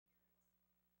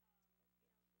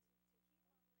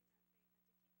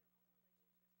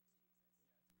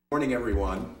Morning,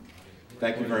 everyone.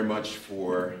 Thank you very much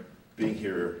for being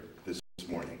here this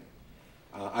morning.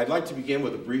 I'd like to begin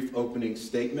with a brief opening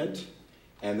statement,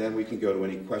 and then we can go to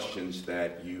any questions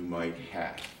that you might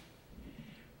have.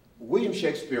 William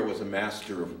Shakespeare was a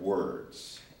master of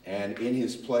words, and in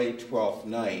his play Twelfth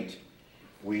Night,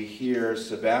 we hear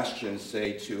Sebastian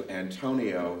say to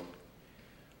Antonio,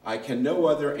 "I can no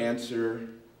other answer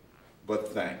but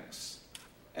thanks,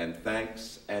 and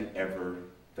ever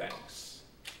thanks."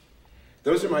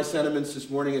 Those are my sentiments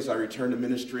this morning as I return to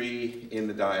ministry in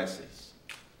the diocese.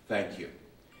 Thank you.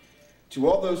 To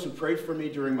all those who prayed for me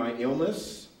during my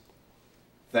illness,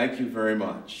 thank you very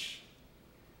much.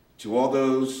 To all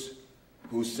those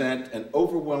who sent an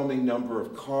overwhelming number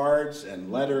of cards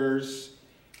and letters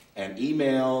and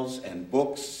emails and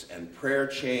books and prayer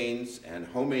chains and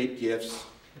homemade gifts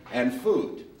and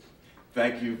food,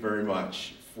 thank you very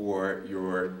much for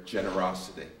your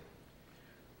generosity.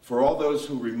 For all those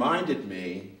who reminded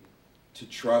me to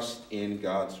trust in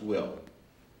God's will,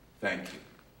 thank you.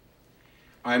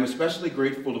 I am especially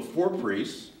grateful to four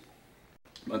priests: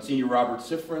 Monsignor Robert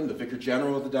Sifrin, the Vicar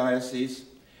General of the Diocese;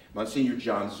 Monsignor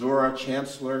John Zora,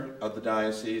 Chancellor of the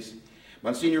Diocese;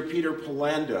 Monsignor Peter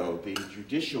Polando, the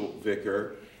Judicial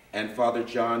Vicar; and Father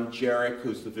John Jarek,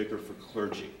 who's the Vicar for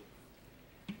Clergy.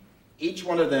 Each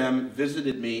one of them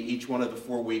visited me each one of the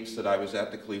 4 weeks that I was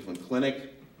at the Cleveland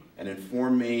Clinic and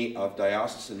informed me of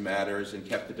diocesan matters and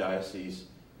kept the diocese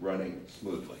running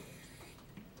smoothly.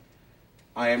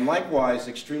 I am likewise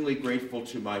extremely grateful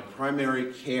to my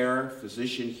primary care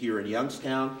physician here in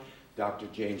Youngstown, Dr.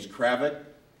 James Kravitz,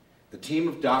 the team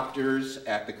of doctors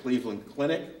at the Cleveland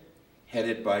Clinic,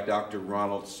 headed by Dr.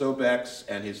 Ronald Sobex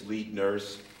and his lead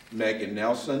nurse, Megan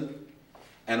Nelson,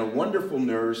 and a wonderful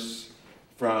nurse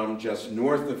from just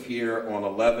north of here on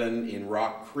 11 in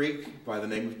Rock Creek by the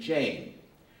name of Jane,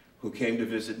 who came to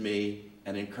visit me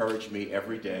and encouraged me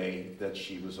every day that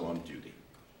she was on duty.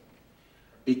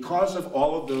 Because of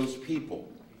all of those people,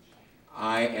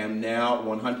 I am now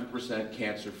 100%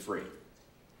 cancer-free,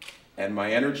 and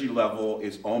my energy level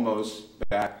is almost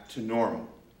back to normal.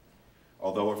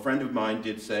 Although a friend of mine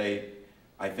did say,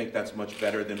 "I think that's much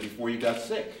better than before you got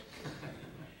sick."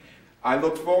 I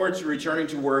look forward to returning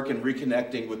to work and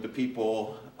reconnecting with the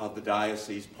people of the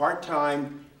diocese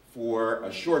part-time for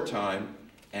a short time,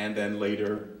 and then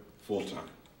later full-time.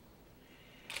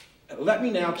 Let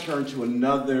me now turn to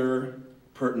another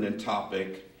pertinent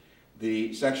topic,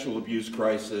 the sexual abuse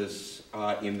crisis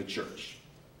in the church.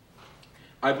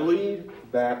 I believe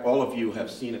that all of you have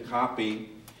seen a copy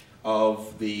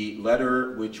of the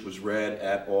letter which was read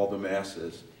at all the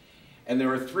masses, and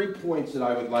there are 3 points that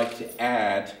I would like to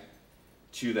add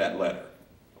to that letter.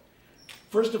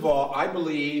 First of all, I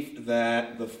believe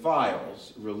that the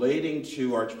files relating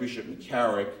to Archbishop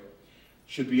McCarrick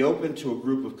should be open to a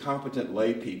group of competent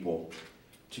lay people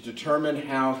to determine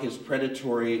how his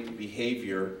predatory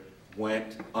behavior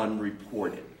went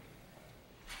unreported.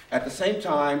 At the same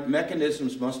time,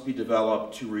 mechanisms must be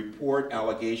developed to report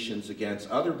allegations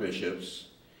against other bishops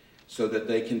so that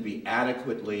they can be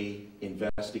adequately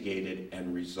investigated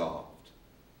and resolved.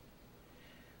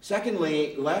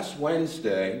 Secondly, last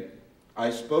Wednesday, I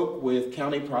spoke with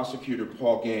County Prosecutor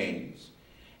Paul Gaines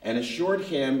and assured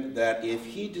him that if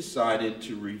he decided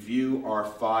to review our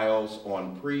files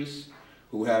on priests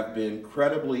who have been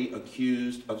credibly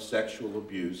accused of sexual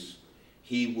abuse,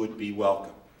 he would be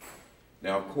welcome.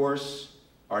 Now, of course,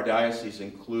 our diocese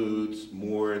includes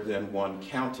more than one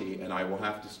county, and I will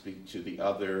have to speak to the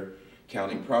other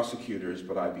county prosecutors,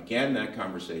 but I began that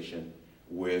conversation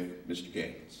with Mr.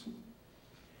 Gaines.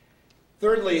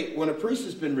 Thirdly, when a priest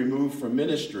has been removed from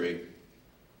ministry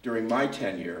during my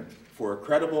tenure for a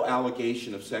credible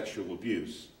allegation of sexual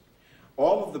abuse,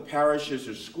 all of the parishes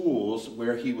or schools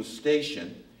where he was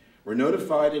stationed were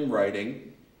notified in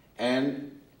writing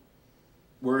and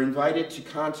were invited to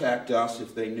contact us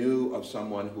if they knew of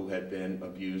someone who had been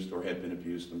abused or had been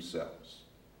abused themselves.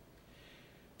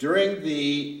 During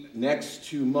the next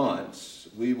 2 months,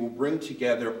 we will bring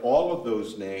together all of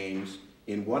those names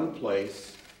in one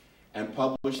place and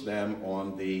publish them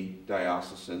on the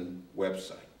diocesan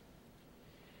website.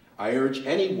 I urge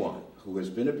anyone who has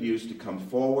been abused to come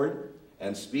forward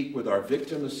and speak with our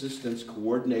Victim Assistance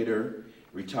Coordinator,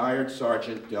 retired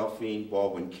Sergeant Delphine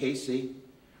Baldwin-Casey,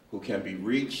 who can be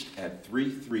reached at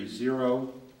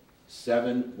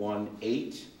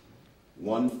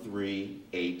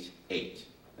 330-718-1388.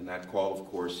 And that call, of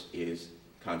course, is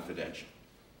confidential.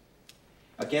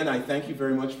 Again, I thank you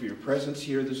very much for your presence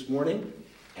here this morning,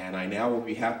 and I now will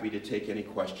be happy to take any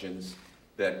questions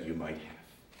that you might have.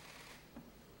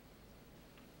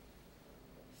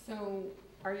 So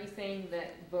Are you saying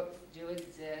that books do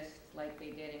exist like they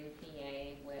did in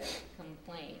PA with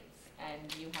complaints,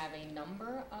 and you have a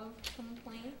number of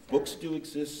complaints? Books do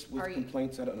exist with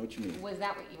complaints. I don't know what you mean. Was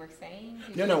that what you were saying?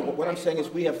 No. What I'm saying is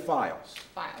we have files.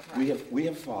 Files, right. We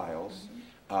have files.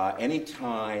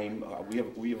 Anytime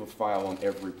we have a file on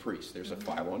every priest. There's a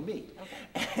file on me.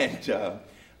 Okay.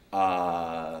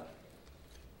 And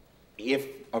if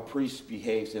a priest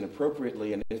behaves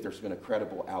inappropriately, and if there's been a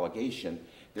credible allegation,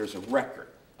 there's a record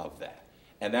of that.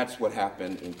 And that's what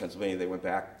happened in Pennsylvania. They went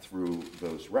back through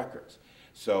those records.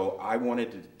 So I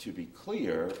wanted to be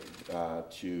clear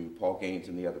to Paul Gaines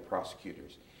and the other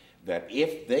prosecutors that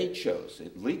if they chose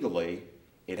it legally,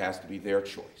 it has to be their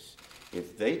choice.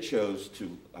 If they chose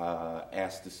to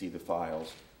ask to see the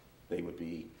files, they would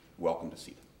be welcome to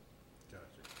see them.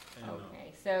 Gotcha.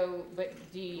 Okay, so, but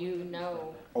do you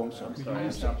know? Oh, I'm sorry. Could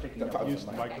you stop picking up? Use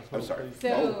the microphone, I'm sorry. please.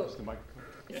 So- Use the microphone.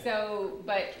 So,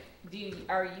 but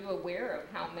are you aware of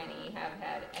how many have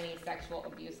had any sexual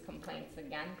abuse complaints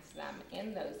against them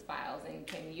in those files? And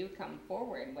can you come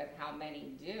forward with how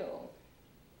many do?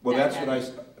 Well, that's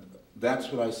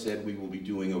what I said we will be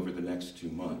doing over the next 2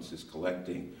 months, is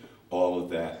collecting all of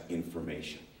that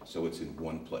information, so it's in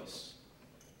one place.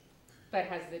 But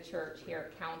has the church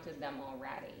here counted them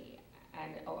already?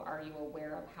 And are you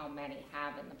aware of how many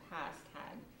have in the past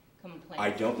had complaints? I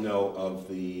don't know of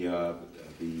the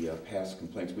past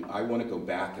complaints. I want to go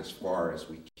back as far as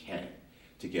we can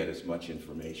to get as much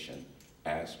information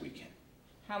as we can.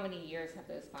 How many years have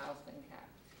those files been kept?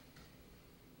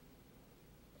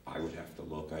 I would have to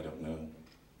look. I don't know.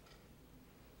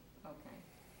 Okay.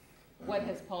 What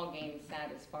has Paul Gaines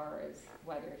said as far as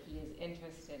whether he is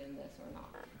interested in this or not?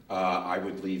 I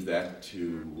would leave that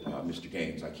to Mr.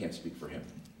 Gaines. I can't speak for him.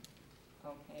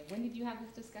 Okay. When did you have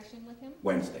this discussion with him?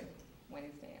 Wednesday.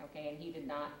 Wednesday. Okay. And he did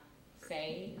not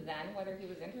say then whether he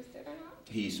was interested or not?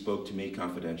 He spoke to me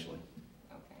confidentially.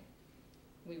 Okay.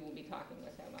 We will be talking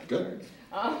with him, I'm Good.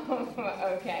 sure.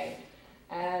 Okay.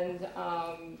 And,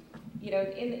 you know,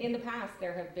 in the past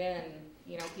there have been,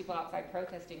 you know, people outside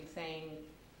protesting saying,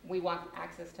 we want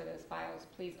access to those files,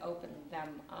 please open them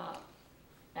up.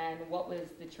 And what was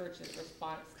the church's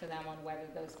response to them on whether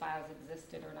those files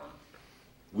existed or not?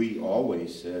 We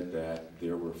always said that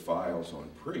there were files on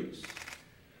priests,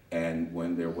 and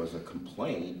when there was a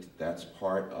complaint, that's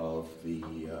part of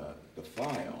the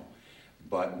file.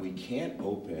 But we can't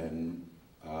open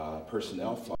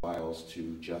personnel files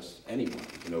to just anyone.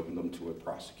 You can open them to a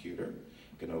prosecutor,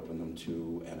 you can open them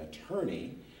to an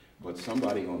attorney, but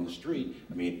somebody on the street,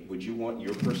 I mean, would you want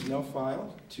your personnel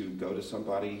file to go to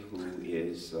somebody who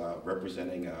is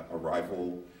representing a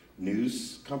rival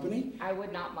news company? I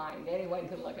would not mind. Anyone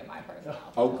could look at my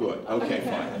personnel. Oh, good. Okay,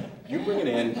 fine. You bring it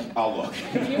in, I'll look.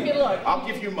 You can look. I'll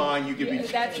give you mine, you give me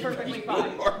That's perfectly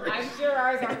fine. yours. I'm sure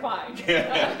ours are fine.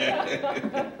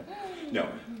 No.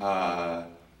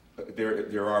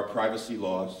 There are privacy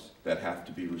laws that have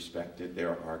to be respected.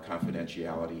 There are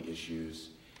confidentiality issues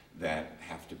that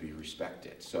have to be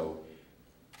respected. So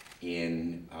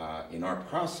in our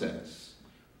process,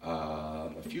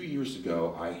 a few years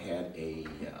ago, I had a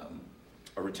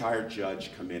retired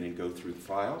judge come in and go through the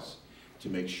files to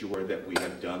make sure that we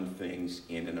have done things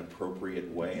in an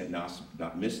appropriate way and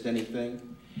not missed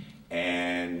anything.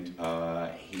 And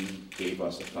he gave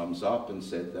us a thumbs up and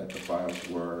said that the files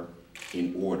were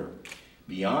in order.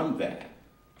 Beyond that,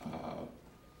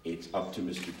 it's up to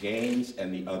Mr. Gaines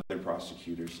and the other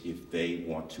prosecutors if they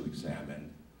want to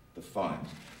examine the files.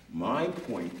 My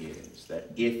point is that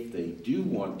if they do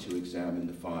want to examine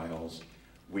the files,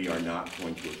 we are not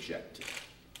going to object to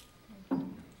it.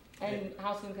 And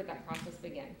how soon could that process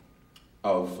begin?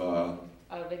 Of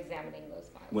examining those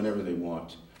files? whenever they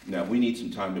want. Now, we need some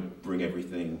time to bring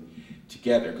everything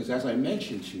together, because as I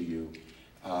mentioned to you,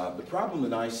 the problem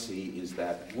that I see is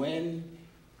that when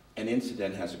an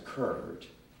incident has occurred,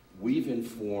 we've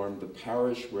informed the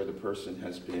parish where the person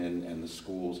has been and the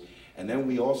schools, and then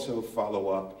we also follow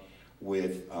up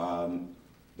with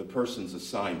the person's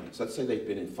assignments. Let's say they've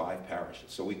been in 5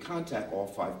 parishes. So we contact all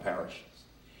 5 parishes.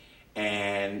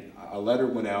 And a letter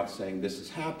went out saying, this has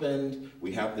happened,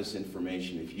 we have this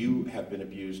information. If you have been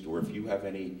abused, or if you have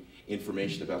any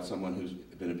information about someone who's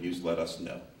been abused, let us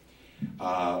know.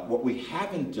 What we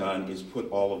haven't done is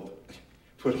put all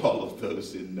of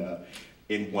those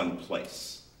in one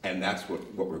place. And that's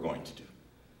what we're going to do.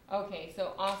 Okay,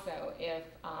 so also if,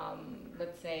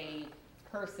 let's say,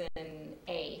 person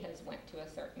A has went to a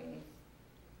certain,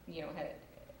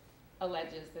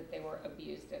 alleges that they were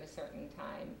abused at a certain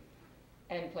time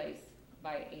and place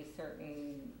by a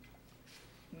certain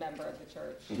member of the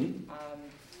church. Mm-hmm.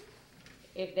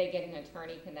 if they get an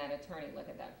attorney, can that attorney look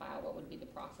at that file? What would be the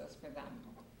process for them,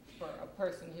 for a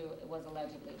person who was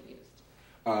allegedly abused?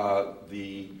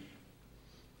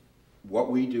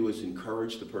 What we do is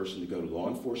encourage the person to go to law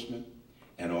enforcement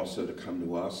and also to come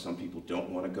to us. Some people don't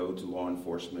want to go to law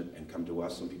enforcement and come to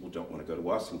us. Some people don't want to go to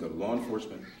us and go to law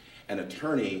enforcement. An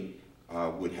attorney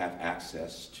would have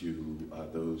access to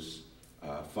those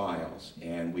files.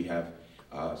 And we have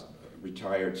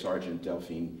retired Sergeant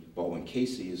Delphine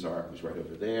Baldwin-Casey who's right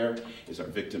over there, is our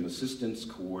victim assistance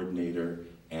coordinator,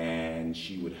 and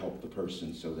she would help the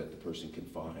person so that the person can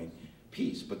find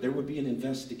peace. But there would be an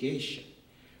investigation.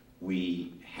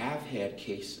 We have had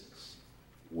cases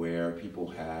where people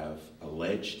have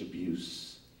alleged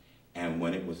abuse, and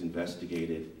when it was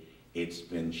investigated, it's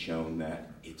been shown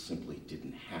that it simply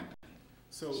didn't happen.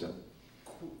 So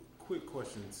quick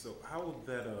question. So how will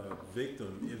that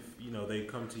victim, if they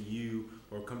come to you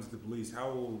or come to the police, how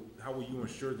will you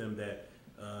ensure them that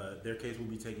their case will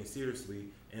be taken seriously,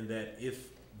 and that if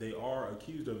they are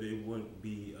accused of it, it wouldn't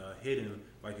be hidden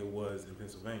like it was in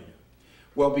Pennsylvania?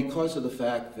 Well, because of the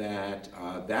fact that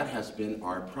that has been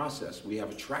our process. We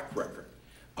have a track record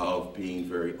of being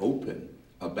very open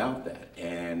about that,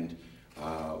 and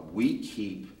we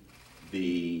keep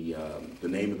the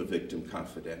name of the victim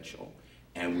confidential,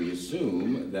 and we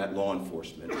assume that law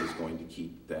enforcement is going to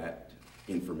keep that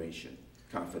information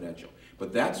confidential.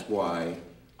 But that's why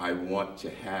I want to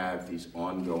have these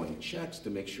ongoing checks to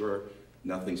make sure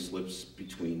nothing slips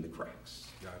between the cracks.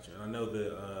 Gotcha. And I know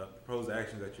the proposed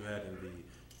actions that you had in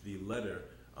the letter.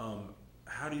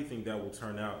 How do you think that will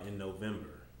turn out in November?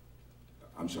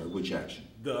 I'm sorry, which action?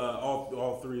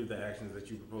 All three of the actions that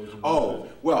you proposed. Oh,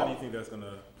 well. How do you think that's going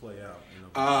to play out in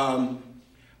November?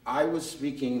 I was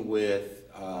speaking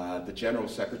with the General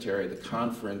Secretary of the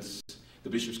conference, the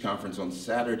Bishops' Conference on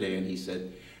Saturday, and he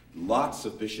said lots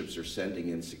of bishops are sending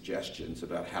in suggestions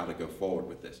about how to go forward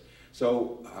with this.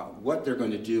 So what they're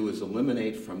going to do is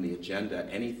eliminate from the agenda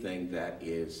anything that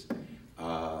is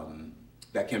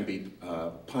that can be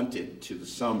punted to the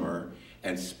summer,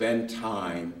 and spend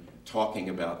time talking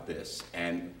about this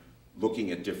and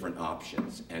looking at different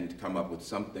options and come up with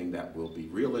something that will be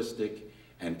realistic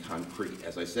and concrete.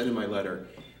 As I said in my letter,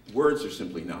 words are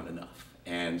simply not enough,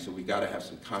 and so we got to have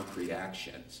some concrete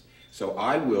actions. So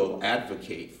I will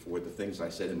advocate for the things I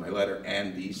said in my letter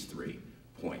and these 3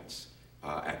 points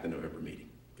at the November meeting.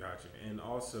 Gotcha. And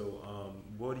also,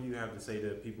 what do you have to say to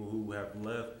people who have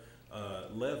left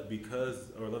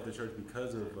the church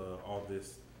because of all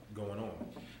this going on?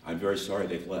 I'm very sorry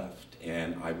they've left,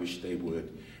 and I wish they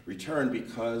would return,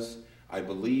 because I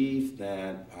believe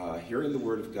that hearing the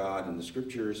Word of God and the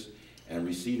Scriptures and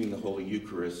receiving the Holy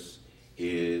Eucharist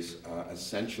is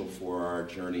essential for our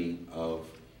journey of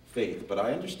faith. But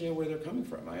I understand where they're coming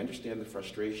from. I understand the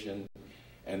frustration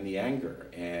and the anger.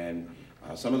 And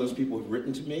some of those people have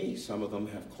written to me, some of them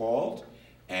have called,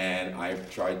 and I've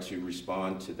tried to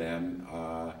respond to them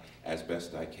as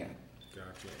best I can.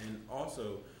 Gotcha. And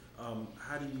also,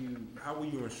 how will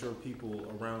you assure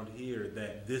people around here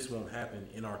that this won't happen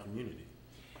in our community?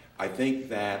 I think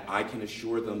that I can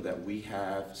assure them that we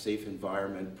have safe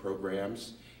environment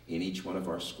programs in each one of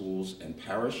our schools and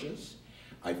parishes.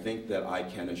 I think that I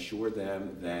can assure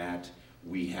them that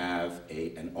we have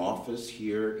an office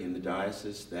here in the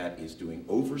diocese that is doing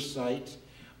oversight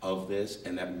of this,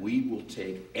 and that we will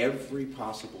take every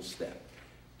possible step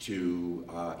to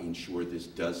ensure this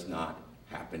does not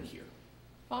happen here.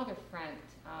 Father Frent,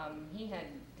 he had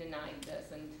denied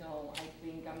this until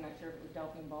I'm not sure if it was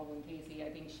Delphine Baldwin-Casey, I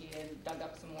think she had dug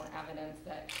up some more evidence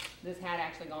that this had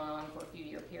actually gone on for a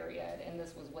few-year period, and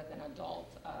this was with an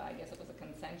adult. I guess it was a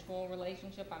consensual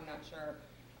relationship, I'm not sure.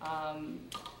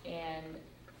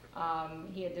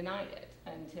 He had denied it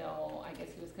until I guess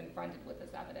he was confronted with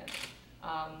this evidence.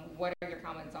 What are your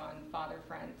comments on Father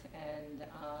Frent, and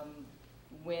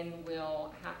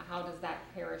how does that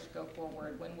parish go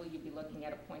forward? When will you be looking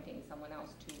at appointing someone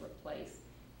else to replace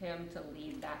him to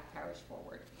lead that parish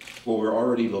forward? Well, we're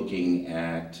already looking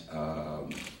at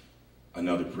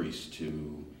another priest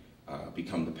to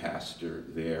become the pastor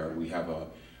there. We have a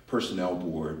personnel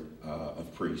board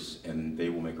of priests, and they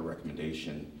will make a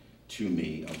recommendation to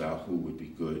me about who would be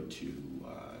good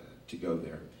to go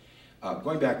there.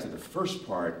 Going back to the first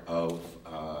part of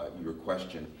your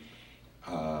question,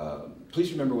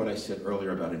 please remember what I said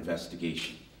earlier about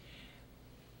investigation.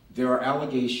 There are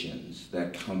allegations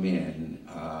that come in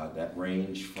that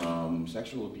range from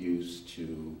sexual abuse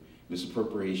to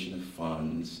misappropriation of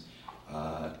funds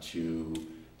to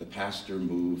the pastor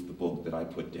moved the book that I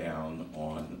put down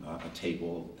on a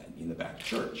table in the back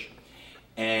church.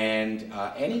 And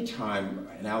anytime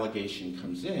an allegation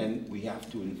comes in, we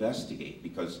have to investigate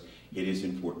because it is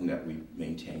important that we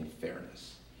maintain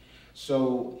fairness.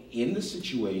 So in the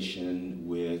situation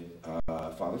with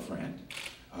Father Friend,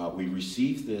 we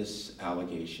received this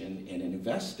allegation and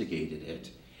investigated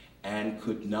it and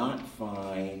could not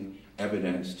find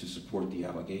evidence to support the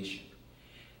allegation.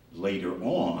 Later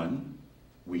on,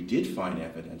 we did find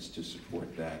evidence to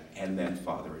support that, and then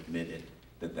Father admitted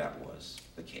that that was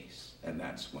the case, and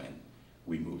that's when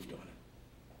we moved on it.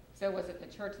 So was it the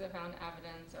church that found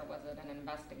evidence, or was it an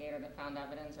investigator that found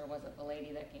evidence, or was it the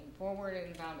lady that came forward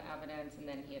and found evidence and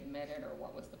then he admitted, or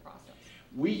what was the process?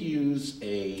 We use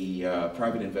a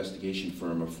private investigation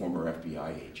firm of former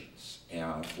FBI agents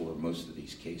for most of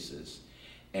these cases.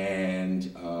 And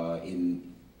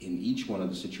in each one of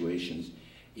the situations,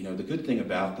 you know, the good thing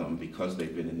about them, because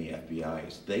they've been in the FBI,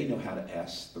 is they know how to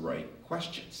ask the right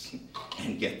questions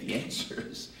and get the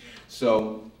answers.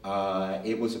 So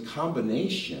it was a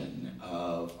combination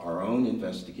of our own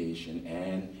investigation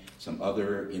and some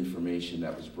other information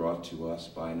that was brought to us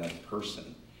by another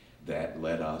person that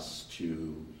led us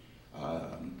to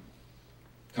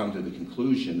come to the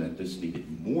conclusion that this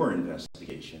needed more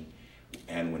investigation.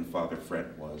 And when Father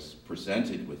Friend was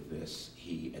presented with this,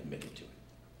 he admitted to it.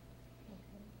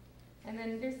 And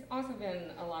then there's also been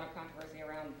a lot of controversy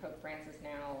around Pope Francis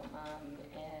now,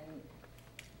 and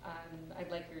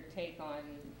I'd like your take on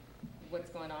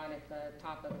what's going on at the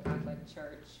top of the Catholic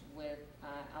Church with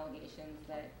allegations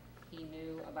that he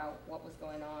knew about what was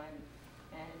going on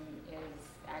and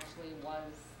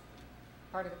was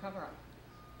part of the cover-up.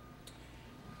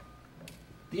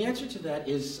 The answer to that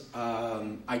is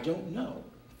I don't know,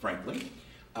 frankly.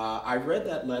 I read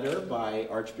that letter by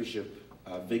Archbishop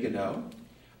Vigano.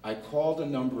 I called a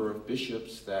number of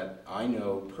bishops that I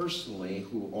know personally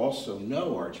who also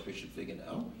know Archbishop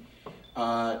Vigano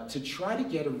to try to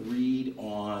get a read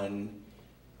on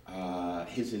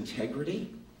his integrity,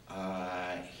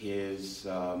 his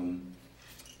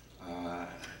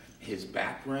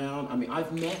background. I mean,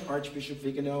 I've met Archbishop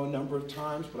Vigano a number of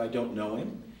times, but I don't know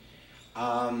him.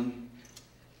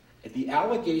 The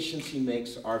allegations he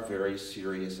makes are very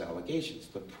serious allegations.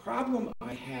 The problem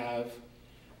I have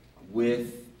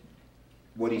with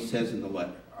what he says in the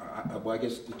letter, well, I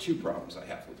guess the two problems I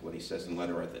have with what he says in the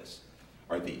letter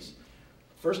are these.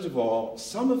 First of all,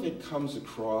 some of it comes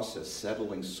across as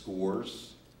settling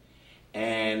scores,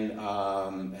 and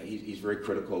he's very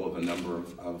critical of a number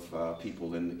of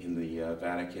people in the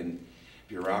Vatican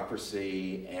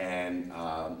bureaucracy, and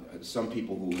some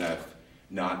people who have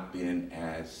not been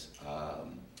as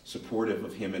supportive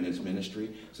of him and his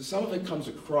ministry. So some of it comes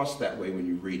across that way when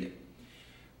you read it.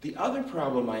 The other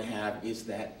problem I have is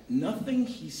that nothing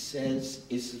he says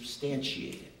is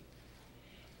substantiated.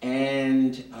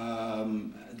 And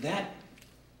that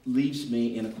leaves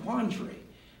me in a quandary.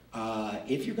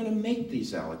 If you're going to make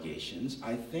these allegations,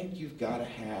 I think you've got to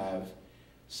have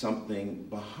something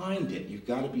behind it. You've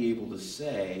got to be able to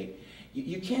say,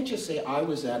 you can't just say, I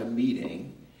was at a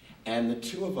meeting and the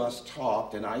two of us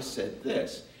talked and I said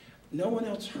this. No one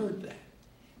else heard that.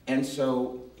 And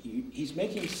so he's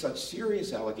making such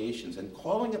serious allegations and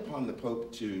calling upon the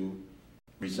Pope to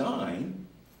resign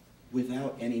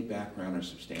without any background or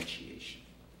substantiation.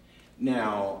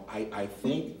 Now, I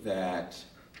think that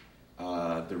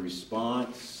the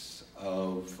response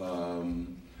of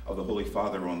the Holy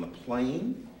Father on the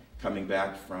plane coming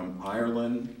back from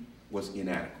Ireland was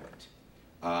inadequate.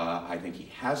 I think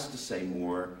he has to say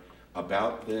more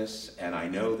about this, and I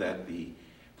know that the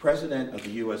President of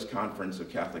the U.S. Conference of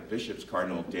Catholic Bishops,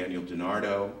 Cardinal Daniel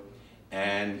DiNardo,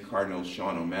 and Cardinal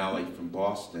Sean O'Malley from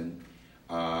Boston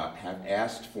have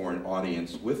asked for an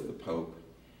audience with the Pope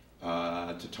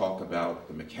to talk about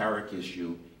the McCarrick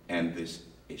issue and this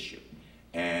issue.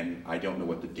 And I don't know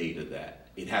what the date of that.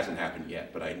 It hasn't happened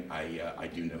yet, but I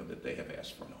do know that they have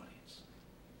asked for an audience.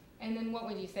 And then what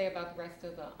would you say about the rest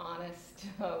of the honest,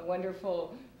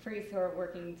 wonderful priests who are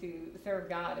working to serve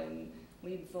God and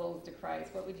lead souls to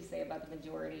Christ? What would you say about the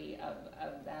majority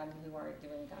of them who are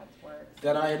doing God's work?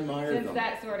 That I admire them. Since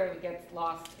that sort of gets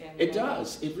lost in... It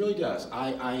does. It really does.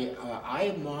 I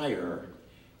admire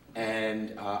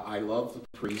and I love the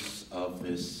priests of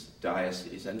this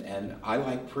diocese, and I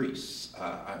like priests.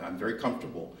 I'm very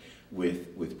comfortable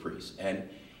with priests. And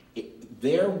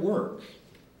their work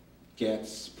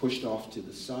gets pushed off to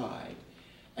the side.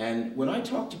 And when I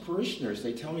talk to parishioners,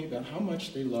 they tell me about how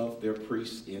much they love their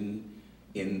priests in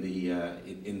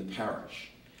the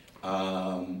parish.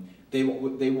 They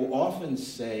will often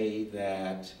say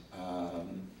that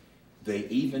they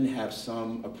even have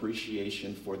some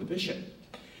appreciation for the bishop,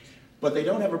 but they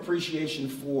don't have appreciation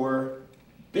for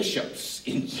bishops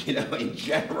in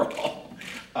general.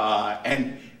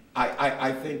 And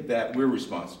I think that we're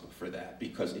responsible for that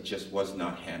because it just was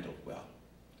not handled well.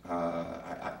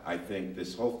 I think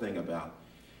this whole thing about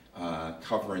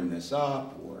covering this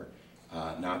up or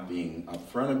not being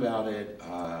upfront about it,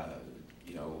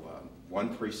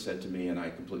 one priest said to me, and I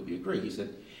completely agree, he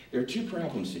said, there are two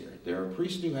problems here. There are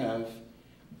priests who have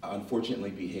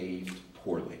unfortunately behaved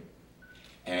poorly,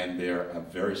 and they're a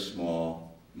very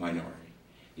small minority.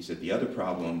 He said the other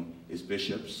problem is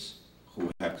bishops who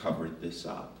have covered this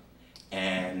up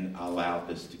and allowed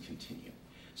this to continue.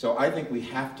 So I think we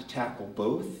have to tackle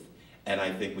both, and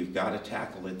I think we've got to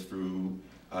tackle it through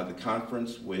the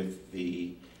conference with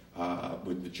the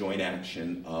joint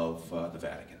action of the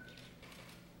Vatican.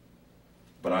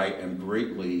 But I am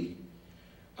greatly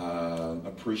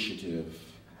appreciative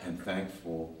and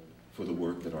thankful for the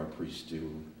work that our priests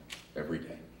do every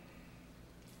day.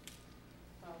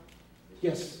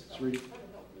 Yes, Sri. I have a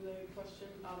health-related question.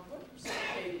 What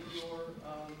precipitated your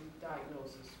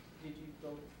diagnosis? Did you go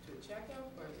to a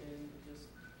checkup or just?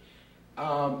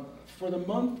 For the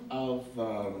month of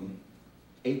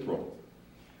April,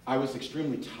 I was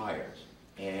extremely tired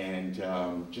and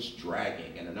just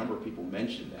dragging, and a number of people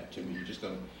mentioned that to me. You just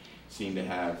don't seem to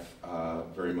have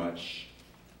very much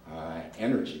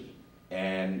energy.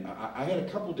 And I had a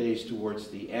couple days towards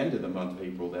the end of the month of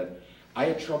April that I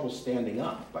had trouble standing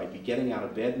up. I'd be getting out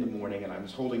of bed in the morning and I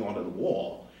was holding onto the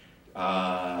wall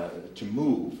to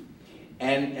move.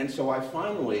 And so I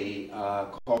finally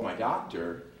called my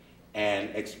doctor and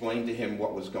explained to him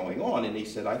what was going on, and he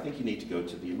said, I think you need to go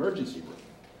to the emergency room.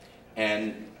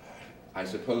 And I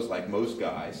suppose, like most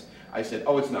guys, I said,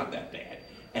 oh, it's not that bad.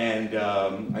 And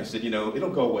I said, it'll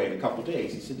go away in a couple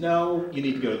days. He said, no, you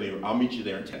need to go to I'll meet you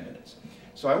there in 10 minutes.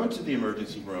 So I went to the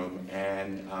emergency room,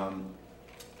 and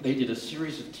they did a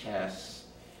series of tests,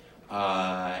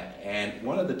 and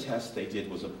one of the tests they did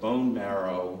was a bone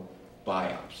marrow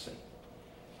biopsy,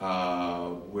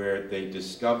 where they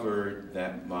discovered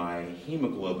that my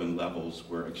hemoglobin levels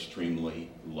were extremely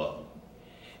low.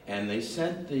 And they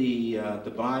sent the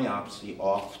biopsy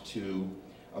off to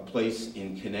a place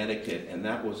in Connecticut, and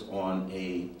that was on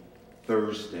a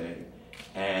Thursday.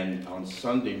 And on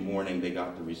Sunday morning, they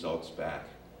got the results back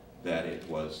that it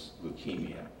was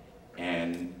leukemia.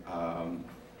 And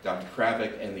Dr.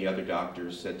 Kravik and the other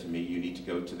doctors said to me, you need to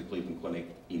go to the Cleveland Clinic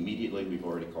immediately. We've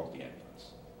already called the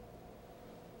ambulance.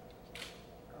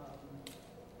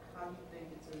 How do you think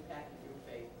it's impacted your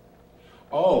faith?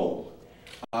 Oh,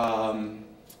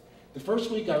 the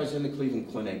first week I was in the Cleveland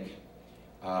Clinic,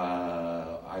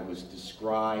 I was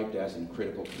described as in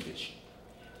critical condition.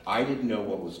 I didn't know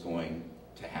what was going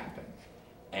to happen.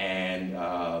 And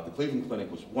the Cleveland Clinic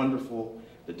was wonderful.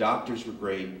 The doctors were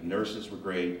great. The nurses were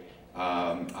great.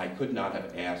 I could not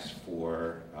have asked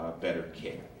for better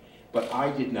care. But I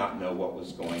did not know what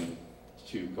was going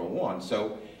to go on,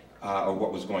 or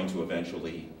what was going to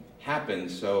eventually happen.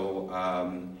 So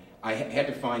I had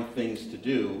to find things to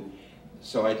do.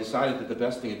 So I decided that the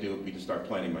best thing to do would be to start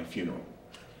planning my funeral.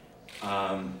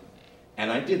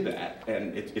 And I did that,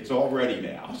 and it's all ready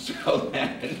now, so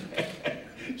that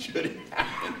should it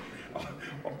happen.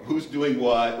 Who's doing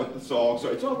what the songs, so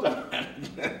it's all done.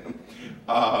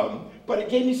 But it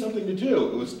gave me something to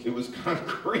do. It was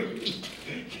concrete,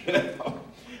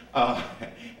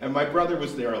 and my brother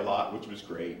was there a lot, which was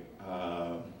great.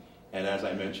 And as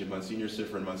I mentioned, Monsignor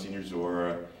Siffer and Monsignor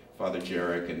Zora, Father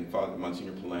Jarek and Father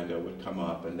Monsignor Polando would come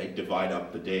up, and they'd divide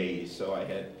up the days, so I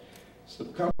had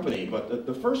some company. But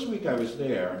the first week I was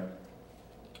there,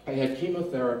 I had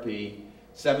chemotherapy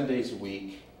 7 days a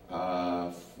week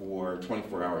for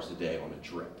 24 hours a day on a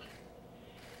drip.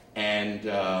 And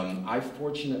I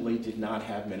fortunately did not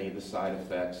have many of the side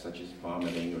effects, such as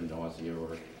vomiting or nausea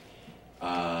or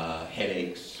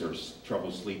headaches or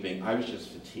trouble sleeping. I was just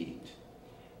fatigued.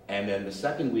 And then the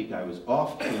second week I was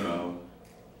off chemo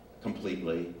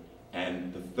completely,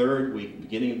 and the third week,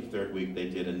 beginning of the third week, they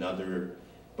did another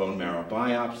bone marrow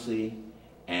biopsy,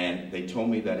 and they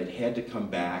told me that it had to come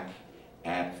back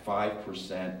at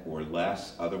 5% or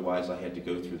less, otherwise I had to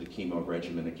go through the chemo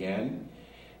regimen again.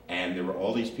 And there were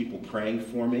all these people praying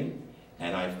for me,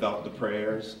 and I felt the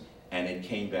prayers, and it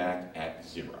came back at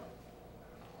 0.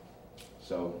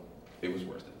 So it was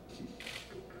worth it.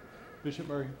 Bishop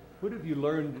Murry, what have you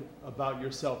learned about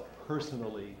yourself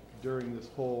personally during this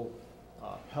whole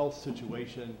health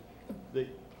situation that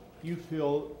you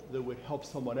feel that would help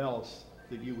someone else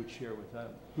that you would share with them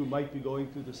who might be going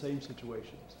through the same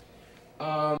situations?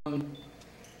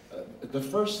 The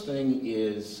first thing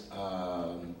is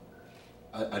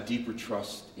a deeper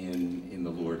trust in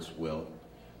the Lord's will,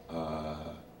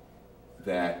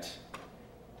 that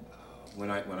when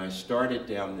I started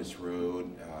down this road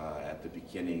at the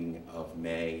beginning of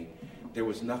May, there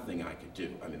was nothing I could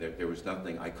do. I mean, there was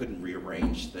nothing. I couldn't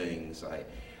rearrange things.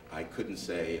 I couldn't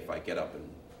say if I get up and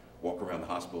walk around the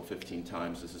hospital 15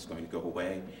 times, this is going to go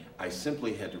away. I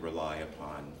simply had to rely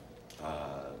upon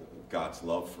God's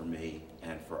love for me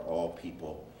and for all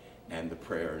people and the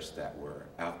prayers that were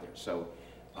out there. So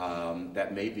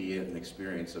that may be an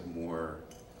experience of more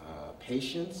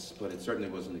patience, but it certainly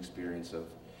was an experience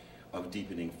of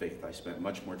deepening faith. I spent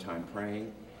much more time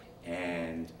praying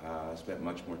and spent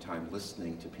much more time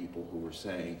listening to people who were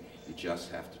saying, you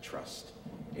just have to trust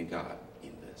in God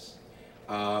in this.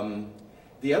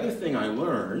 The other thing I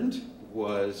learned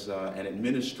was an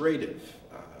administrative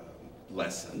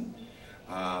lesson.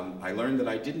 I learned that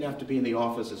I didn't have to be in the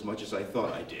office as much as I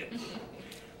thought I did.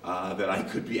 That I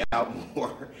could be out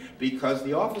more, because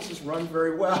the office is run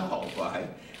very well by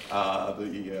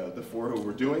the four who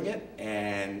were doing it,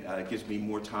 and it gives me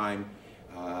more time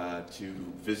to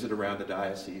visit around the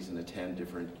diocese and attend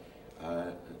different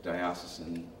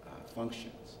diocesan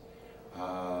functions.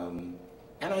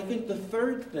 And I think the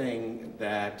third thing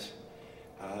that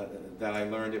I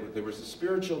learned, there was the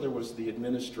spiritual, there was the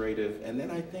administrative, and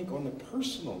then I think on the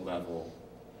personal level,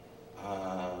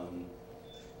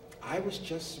 I was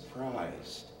just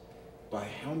surprised by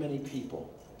how many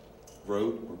people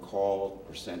wrote or called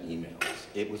or sent emails.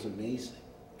 It was amazing.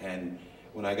 And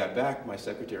when I got back, my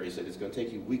secretary said, it's going to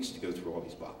take you weeks to go through all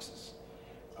these boxes.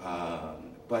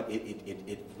 But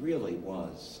it really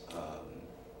was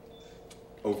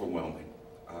overwhelming.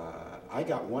 I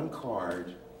got one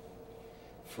card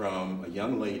from a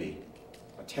young lady,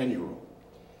 a 10-year-old,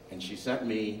 and she sent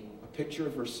me a picture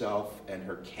of herself and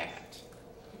her cat.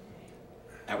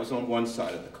 That was on one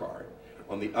side of the card.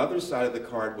 On the other side of the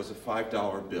card was a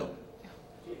 $5 bill.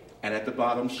 And at the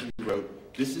bottom she wrote,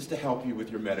 this is to help you with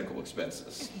your medical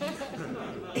expenses.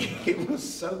 It was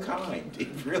so kind, it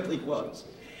really was.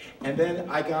 And then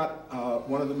I got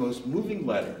one of the most moving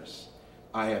letters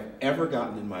I have ever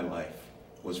gotten in my life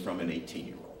was from an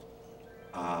 18-year-old.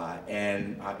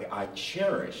 And I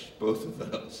cherish both of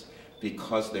those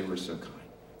because they were so kind.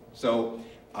 So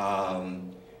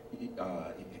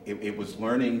it was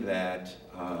learning that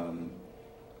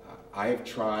I have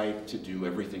tried to do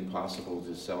everything possible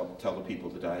to tell the people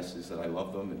of the diocese that I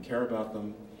love them and care about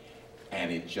them,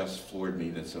 and it just floored me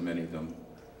that so many of them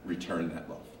returned that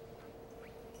love.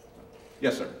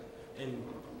 Yes, sir. And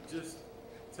just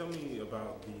tell me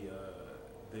about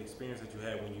the experience that you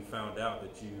had when you found out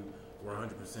that you were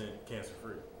 100%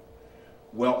 cancer-free.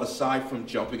 Well, aside from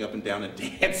jumping up and down and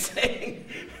dancing,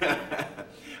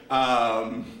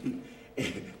 I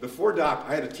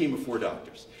had a team of 4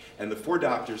 doctors, and the 4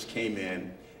 doctors came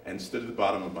in and stood at the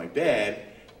bottom of my bed,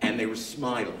 and they were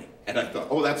smiling. And I thought,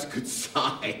 oh, that's a good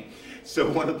sign.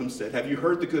 So one of them said, have you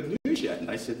heard the good news yet?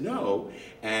 And I said, no.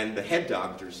 And the head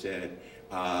doctor said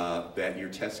that your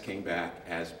test came back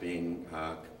as being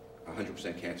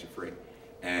 100% cancer-free.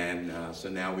 And so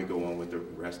now we go on with the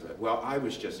rest of it. Well, I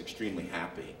was just extremely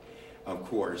happy, of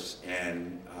course,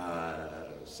 and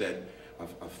said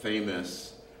a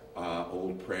famous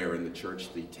old prayer in the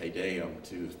church, the Te Deum,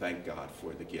 to thank God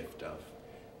for the gift of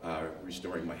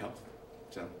restoring my health.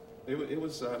 So it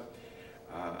was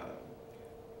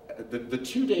the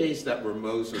 2 days that were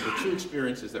most, or the 2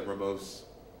 experiences that were most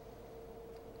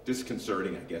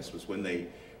disconcerting, I guess, was when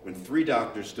 3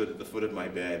 doctors stood at the foot of my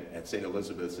bed at St.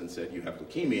 Elizabeth's and said, you have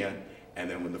leukemia, and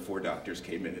then when the 4 doctors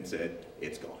came in and said,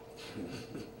 it's gone.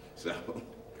 So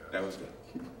that was good.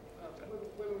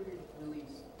 When were you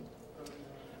released?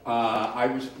 I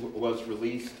was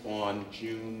released on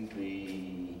June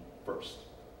the 1st.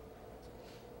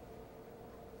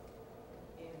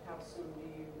 And how soon do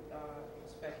you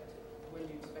when do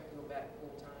you expect to go back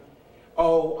full-time?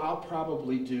 Oh, I'll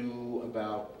probably do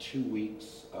about 2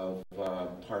 weeks of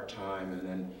part-time and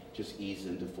then just ease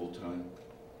into full-time.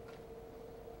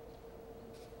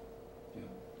 Yeah.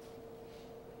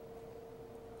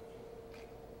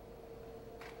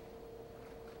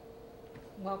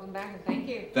 Welcome back and thank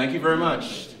you. Thank you very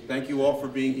much. Thank you all for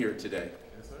being here today.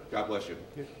 Yes, sir. God bless you.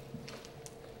 Okay.